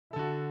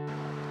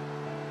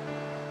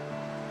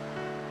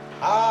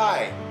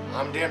Hi,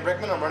 I'm Dan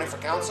Brickman. I'm running for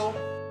council.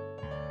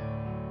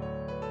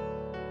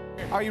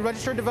 Are you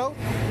registered to vote?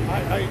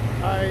 I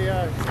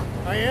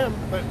am,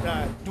 but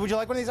Would you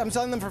like one of these? I'm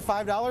selling them for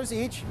 $5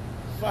 each.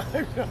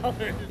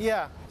 $5.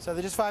 Yeah, so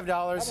they're just $5.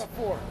 How about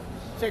 4?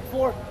 Take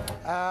 4.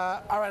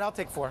 All right, I'll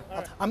take 4.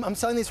 Right. I'm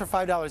selling these for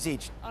 $5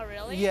 each. Oh,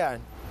 really? Yeah.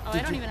 Oh, I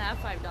don't even have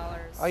 $5.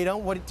 Oh, you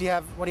don't? What do you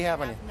have? What do you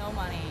have I on you? have no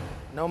money.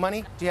 No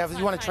money? Do you have? That's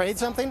You what want I'm to trying trade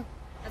sell. something?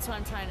 That's why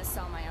I'm trying to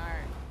sell my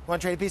art.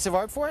 Want to trade a piece of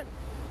art for it?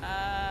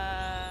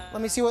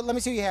 Let me see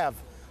what you have.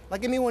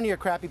 Like, give me one of your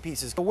crappy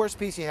pieces. The worst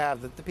piece you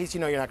have, the piece you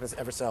know you're not going to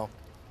ever sell.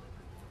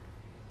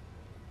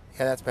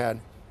 Yeah, that's bad.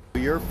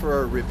 You're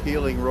for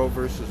repealing Roe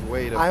versus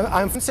Wade.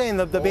 I'm saying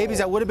the babies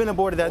that would have been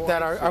aborted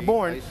that are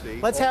born.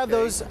 Let's have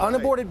those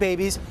unaborted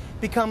babies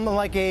become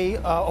like a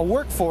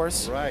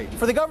workforce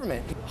for the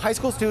government. High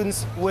school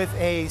students with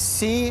a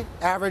C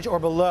average or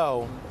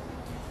below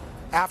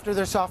after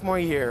their sophomore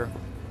year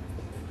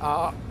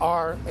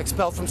are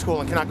expelled from school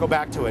and cannot go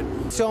back to it.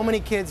 So many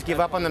kids give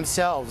up on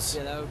themselves.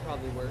 Yeah, that would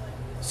probably work.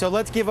 So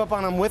let's give up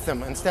on them with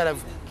them instead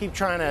of keep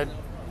trying to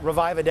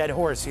revive a dead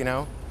horse, you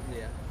know?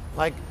 Yeah.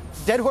 Like,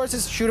 dead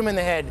horses, shoot them in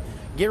the head,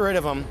 get rid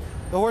of them.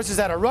 The horses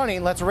that are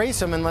running, let's race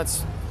them and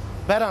let's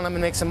bet on them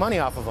and make some money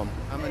off of them.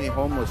 How many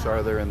homeless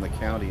are there in the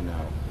county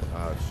now,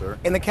 sir?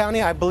 In the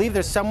county, I believe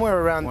there's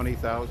somewhere around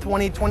 20,000?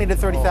 20 to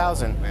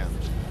 30,000. Oh, man.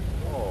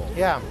 Oh.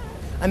 Yeah.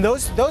 And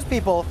those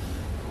people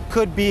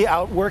could be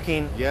out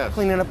working,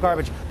 cleaning up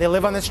garbage. They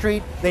live on the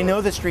street, they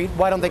know the street,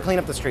 why don't they clean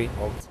up the street?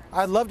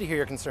 I'd love to hear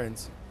your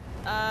concerns.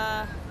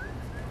 The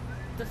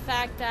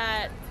fact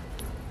that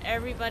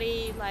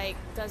everybody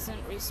doesn't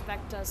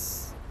respect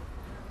us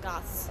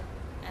goths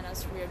and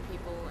us weird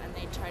people, and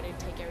they try to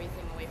take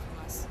everything away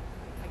from us,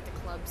 like the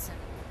clubs and.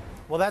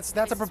 Well, that's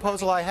a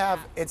proposal I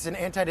have. It's an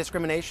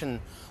anti-discrimination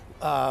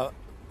law,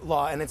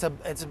 and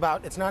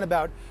it's not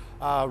about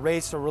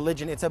race or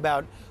religion. It's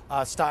about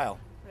style.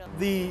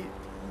 Really?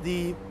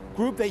 The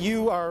group that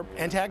you are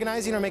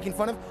antagonizing or making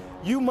fun of,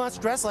 you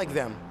must dress like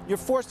them. You're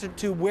forced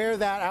to wear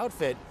that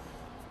outfit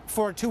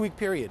for a 2-week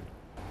period.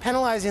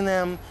 Penalizing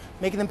them,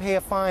 making them pay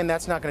a fine,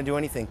 that's not going to do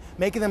anything.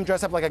 Making them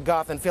dress up like a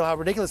goth and feel how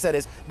ridiculous that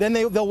is, then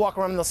they'll walk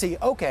around and they'll see,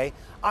 okay,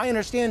 I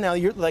understand now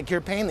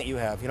your pain that you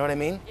have. You know what I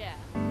mean? Yeah.